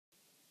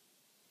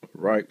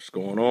Right, what's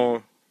going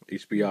on?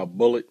 HPI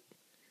Bullet,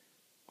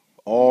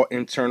 all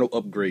internal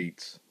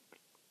upgrades.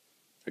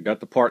 I got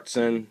the parts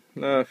in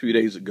a few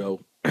days ago.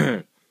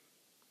 I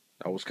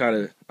was kind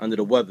of under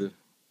the weather,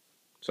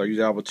 so I used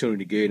the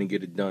opportunity to get in and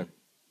get it done.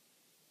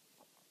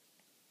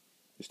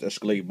 It's the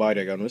Escalade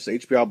body I got on. It's the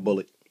HPI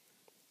Bullet.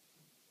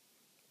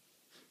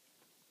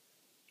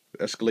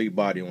 Escalade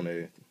body on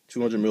there,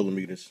 200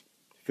 millimeters.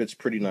 Fits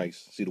pretty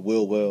nice. See the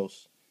wheel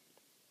wells.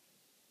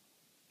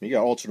 You got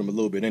to alter them a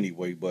little bit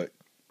anyway, but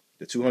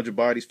the 200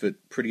 bodies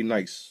fit pretty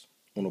nice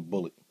on a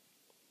Bullet.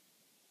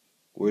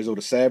 Whereas on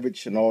the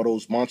Savage and all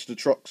those monster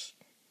trucks,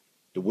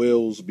 the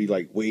wheels will be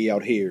like way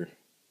out here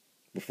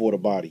before the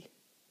body.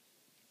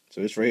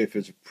 So this right here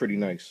fits pretty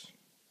nice.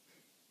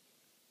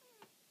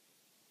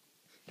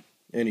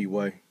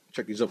 Anyway,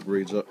 check these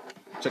upgrades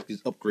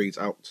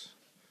out.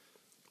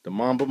 The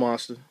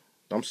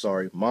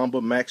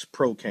Mamba Max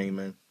Pro came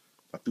in.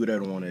 I threw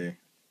that on there.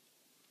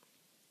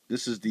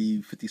 This is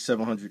the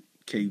 5700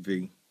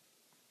 kV.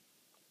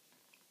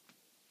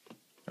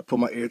 I put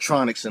my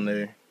Airtronics in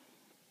there.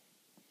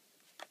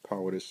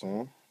 Power this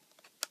on.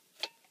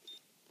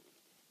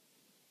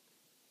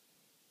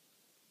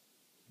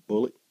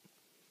 Bullet.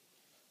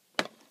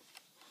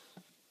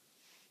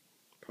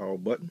 Power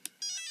button.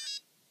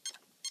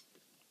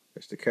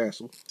 That's the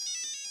castle.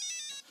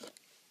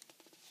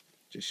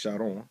 Just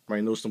shot on.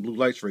 Might notice some blue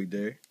lights right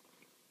there.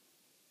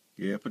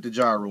 Yeah, put the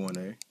gyro in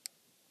there.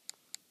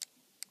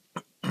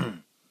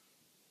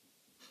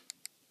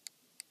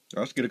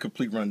 Let's get a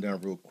complete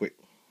rundown real quick.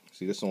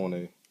 See this on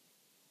there.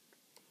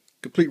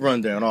 Complete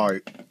rundown.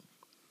 Alright.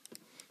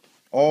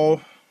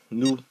 All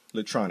new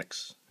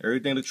electronics.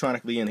 Everything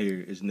electronically in here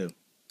is new.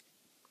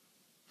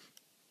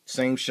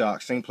 Same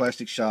shocks, same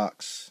plastic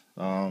shocks.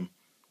 Like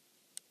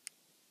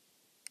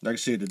I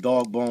said, the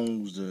dog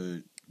bones,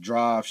 the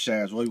drive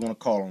shafts, whatever you want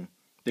to call them,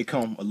 they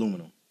come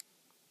aluminum.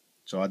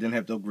 So I didn't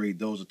have to upgrade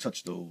those or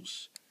touch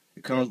those.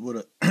 It comes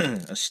with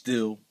a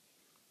steel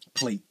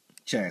plate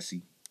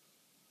chassis.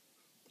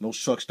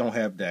 Most trucks don't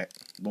have that.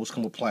 Most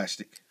come with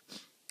plastic.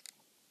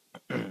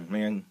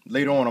 Man,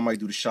 later on I might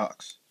do the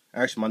shocks.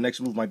 Actually, my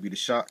next move might be the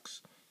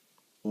shocks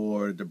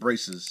or the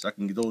braces. I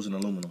can get those in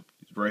aluminum.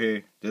 It's right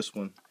here, this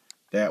one,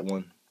 that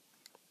one,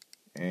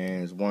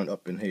 and there's one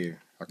up in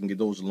here. I can get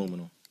those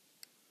aluminum.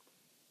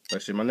 Like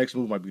I said, my next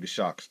move might be the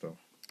shocks though.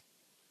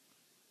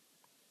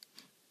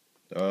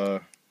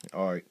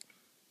 Alright.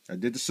 I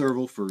did the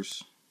servo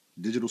first.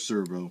 Digital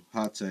servo,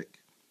 high tech.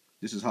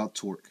 This is hot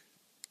torque.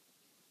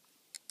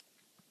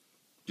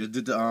 Just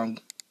did the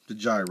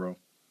gyro.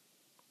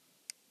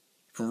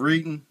 For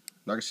reading,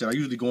 like I said, I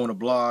usually go on the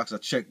blogs. I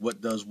check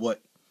what does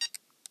what.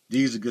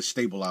 These are good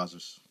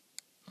stabilizers.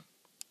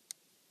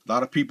 A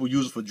lot of people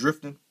use it for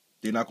drifting.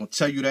 They're not going to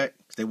tell you that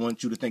because they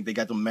want you to think they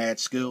got them mad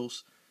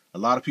skills. A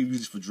lot of people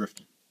use it for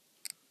drifting.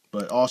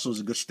 But also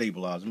it's a good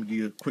stabilizer. Let me give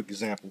you a quick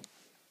example.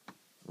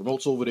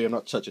 Remote's over there. I'm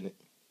not touching it.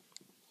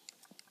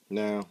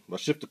 Now, if I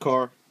shift the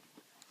car,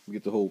 we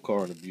get the whole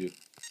car in the view.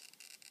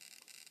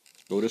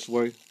 Go this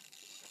way.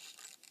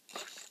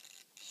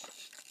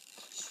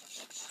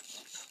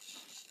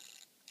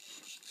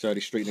 See how they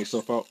straighten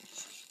themselves out?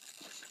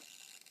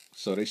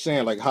 So they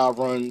saying like high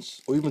runs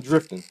or even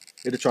drifting,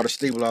 it'll try to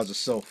stabilize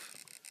itself.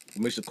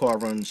 It makes the car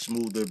run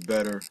smoother,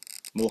 better,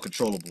 more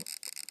controllable.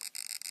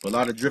 But a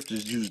lot of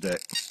drifters use that.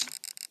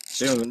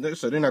 So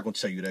they're not going to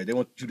tell you that. They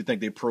want you to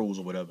think they're pros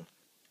or whatever.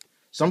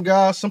 Some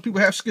people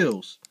have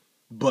skills,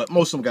 but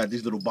most of them got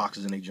these little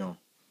boxes in their junk.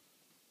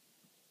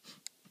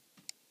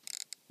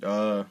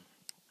 I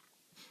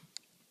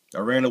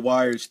ran the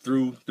wires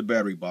through the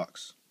battery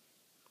box.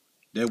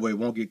 That way it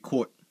won't get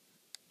caught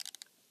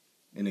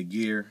in the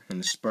gear, in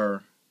the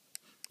spur,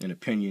 in the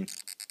pinion.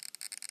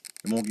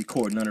 It won't get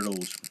caught in none of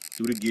those.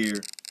 Through the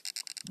gear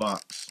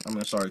box. Through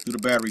the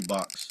battery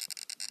box.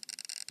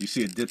 You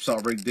see it dips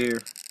out right there.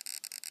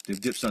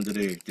 It dips under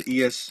there.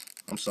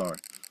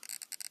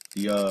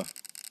 The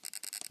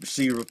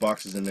receiver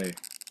box is in there.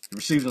 The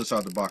receiver's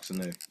inside the box in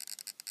there.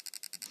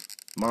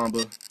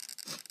 Mamba,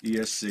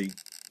 ESC,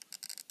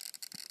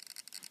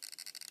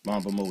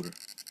 Mamba motor.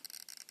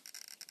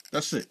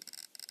 That's it.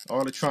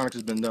 All electronics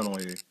has been done on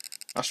here.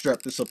 I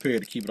strapped this up here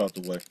to keep it out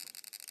the way.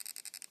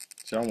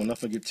 So I don't want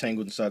nothing to get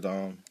tangled inside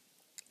the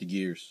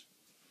gears.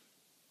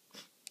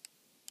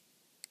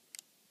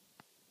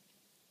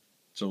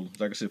 So,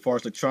 like I said, as far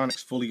as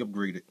electronics, fully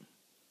upgraded.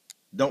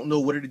 Don't know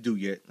what it'll do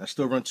yet. I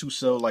still run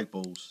 2-cell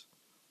lipos.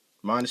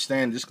 My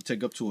understanding, this could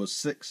take up to a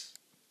 6.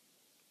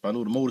 But I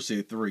know the motor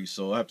said 3,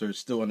 so I have to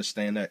still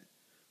understand that.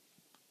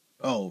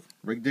 Oh,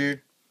 right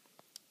there.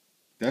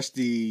 That's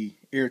the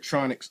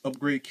Airtronics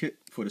upgrade kit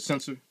for the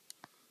sensor,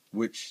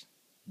 which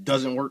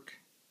doesn't work.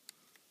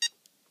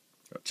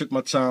 I took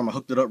my time, I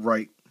hooked it up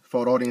right,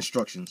 followed all the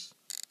instructions.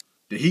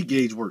 The heat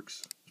gauge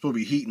works. It's supposed to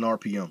be heat and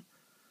RPM.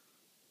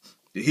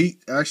 The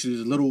heat actually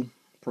is a little,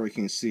 probably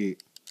can't see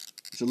it.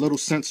 It's a little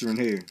sensor in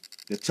here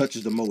that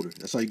touches the motor.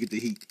 That's how you get the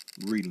heat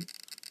reading.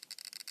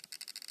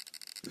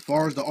 As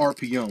far as the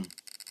RPM,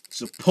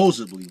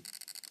 supposedly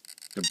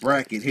the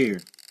bracket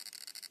here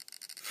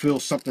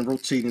feels something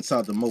rotate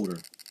inside the motor.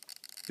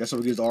 That's how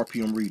it gives the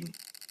RPM reading.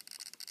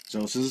 So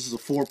since this is a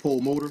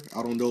 4-pole motor,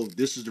 I don't know if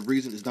this is the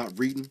reason it's not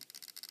reading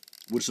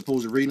what it's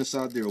supposed to read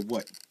inside there or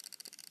what.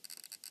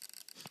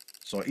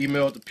 So I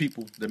emailed the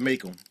people that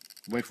make them,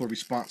 waiting for a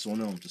response on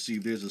them to see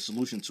if there's a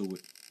solution to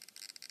it.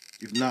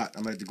 If not,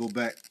 I'm going to have to go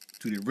back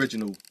to the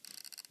original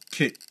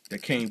kit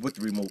that came with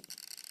the remote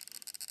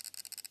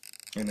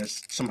and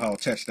let's somehow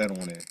attach that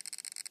on there.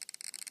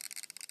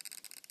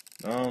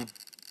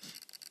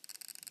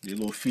 Get a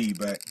little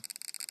feedback.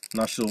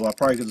 Not sure. I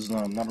probably because it's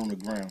not on the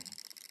ground.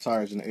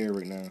 Tires in the air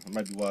right now. It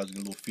might be wise to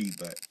get a little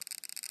feedback.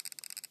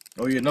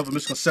 Oh yeah, another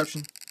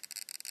misconception.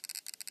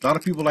 A lot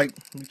of people like.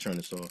 Let me turn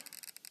this off.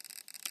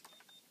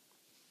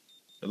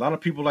 A lot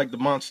of people like the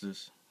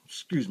monsters.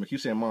 Excuse me, I keep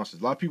saying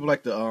monsters. A lot of people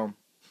like the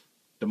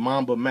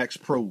Mamba Max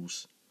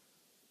Pros.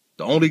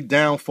 The only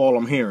downfall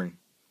I'm hearing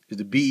is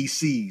the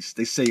BECs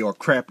they say are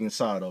crap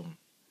inside of them.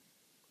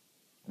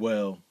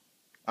 Well,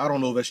 I don't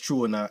know if that's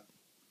true or not.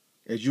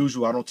 As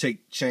usual, I don't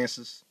take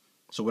chances.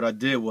 So what I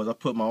did was I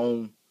put my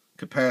own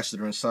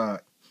capacitor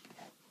inside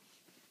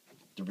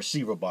the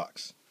receiver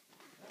box.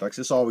 Like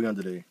it's all the way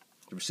under there.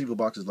 The receiver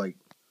box is like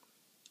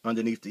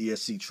underneath the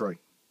ESC tray.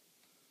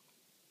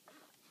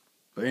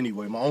 But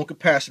anyway, my own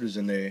capacitor's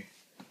in there.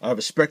 I have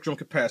a Spectrum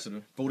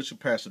capacitor, voltage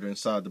capacitor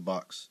inside the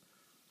box,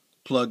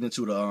 plugged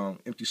into the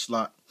empty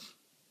slot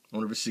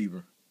on the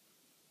receiver.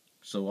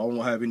 So I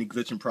won't have any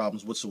glitching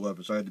problems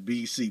whatsoever. So I had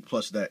the BEC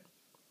plus that.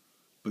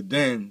 But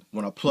then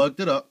when I plugged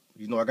it up,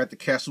 you know I got the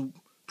Castle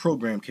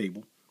program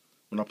cable.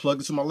 When I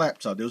plugged it to my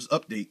laptop, there was an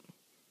update,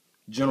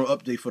 general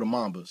update for the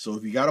Mamba. So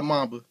if you got a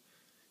Mamba,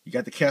 you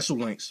got the Castle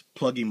links,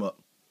 plug him up.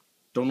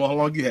 Don't know how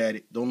long you had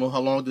it. Don't know how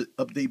long the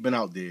update been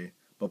out there.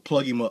 But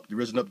plug him up. There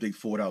is an update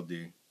for it out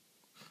there.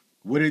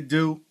 What it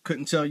do,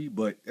 couldn't tell you,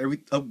 but every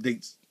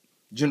update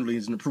generally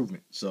is an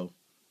improvement. So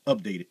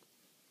update it.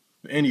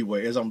 But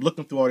anyway, as I'm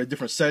looking through all the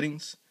different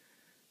settings,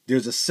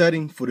 there's a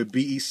setting for the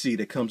BEC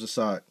that comes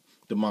inside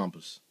the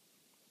Mambas.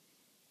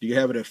 You can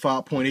have it at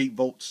 5.8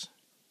 volts.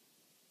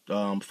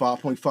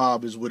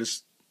 5.5 is what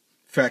its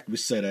factory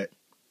set at.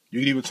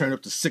 You can even turn it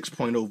up to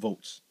 6.0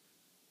 volts.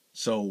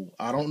 So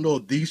I don't know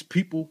if these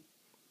people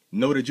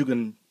know that you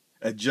can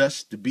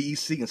adjust the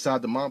BEC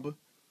inside the Mamba.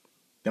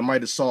 That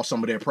might have solved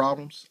some of their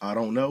problems. I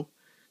don't know.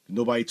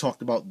 Nobody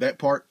talked about that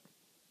part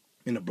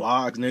in the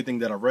blogs and everything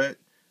that I read.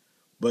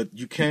 But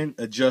you can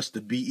adjust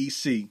the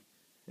BEC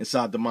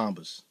inside the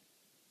Mambas.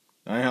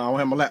 I don't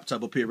have my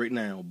laptop up here right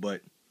now,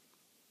 but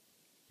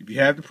if you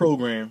have the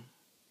program,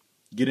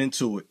 get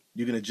into it.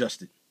 You can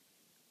adjust it.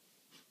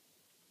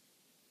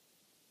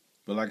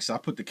 But like I said, I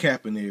put the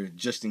cap in there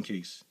just in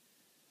case.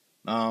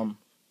 One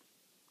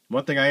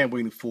thing I am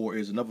waiting for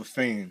is another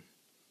fan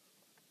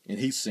and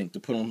heatsink to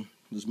put on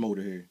this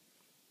motor here.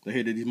 I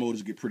hear that these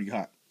motors get pretty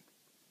hot.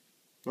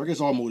 Well, I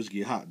guess all motors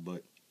get hot,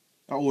 but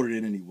I ordered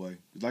it anyway.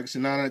 Like I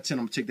said, 9 out of 10,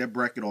 I'm going to take that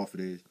bracket off of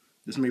there.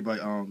 This is made by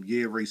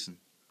Yeah Racing.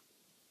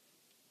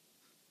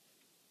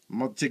 I'm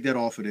going to take that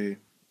off of there.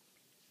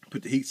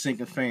 Put the heatsink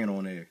and fan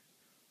on there.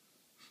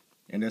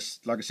 And that's,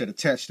 like I said,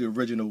 attached to the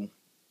original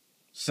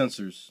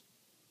sensors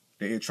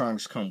that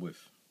Airtronics come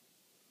with.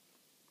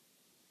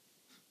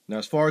 Now,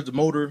 as far as the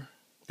motor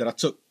that I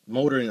took,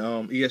 motor and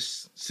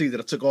ESC that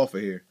I took off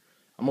of here,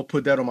 I'm going to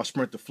put that on my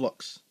Sprinter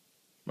Flux.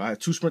 I have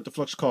 2 Sprinter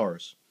Flux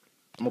cars.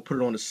 I'm going to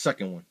put it on the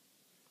second one,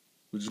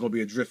 which is going to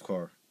be a drift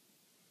car.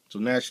 So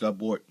naturally, I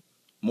bought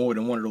more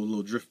than one of those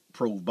little Drift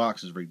Pro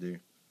boxes right there.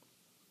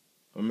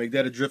 I'm going to make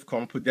that a drift car.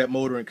 I'm going to put that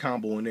motor and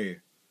combo in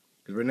there.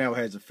 Because right now it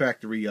has a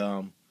factory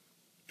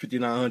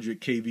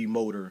 5900 kV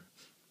motor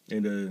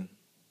and a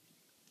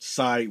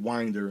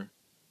Sidewinder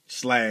 /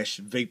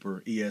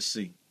 Vapor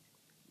ESC.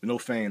 With no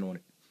fan on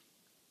it.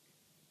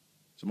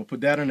 So I'm going to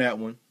put that on that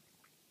one.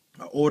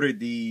 I ordered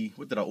the,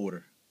 what did I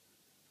order?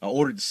 I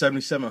ordered the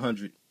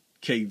 7700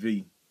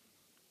 kV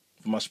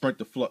for my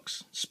Sprinter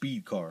Flux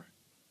speed car.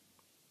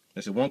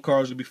 I said one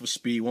car is going to be for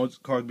speed, one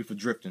car is going to be for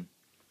drifting.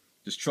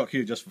 This truck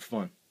here just for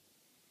fun.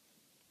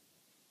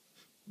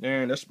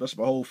 And that's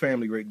my whole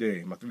family right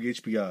there, my 3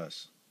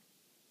 HPIs.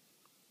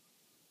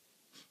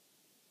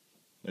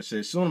 I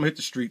said, soon I'm going to hit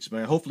the streets,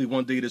 man. Hopefully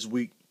one day this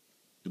week.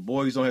 The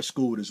boys don't have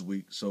school this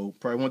week, so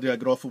probably one day I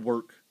get off of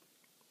work.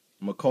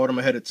 I'm going to call them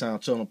ahead of time,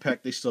 tell them to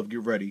pack their stuff,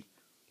 get ready.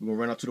 We're going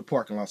to run out to the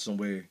parking lot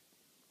somewhere.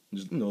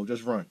 Just,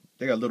 just run.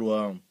 They got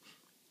little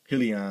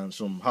Helions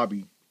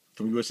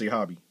from USA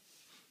Hobby,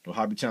 or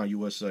Hobby Town,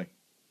 USA.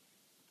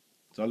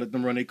 So I let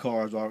them run their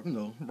cars while,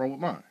 run with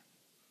mine.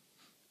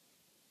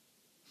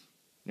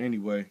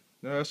 Anyway,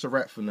 that's a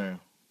wrap for now.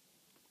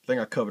 I think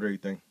I covered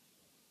everything.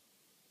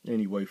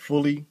 Anyway,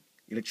 fully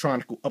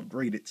electronical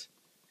upgraded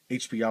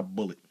HPI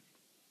bullet.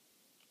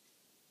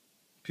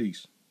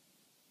 Peace.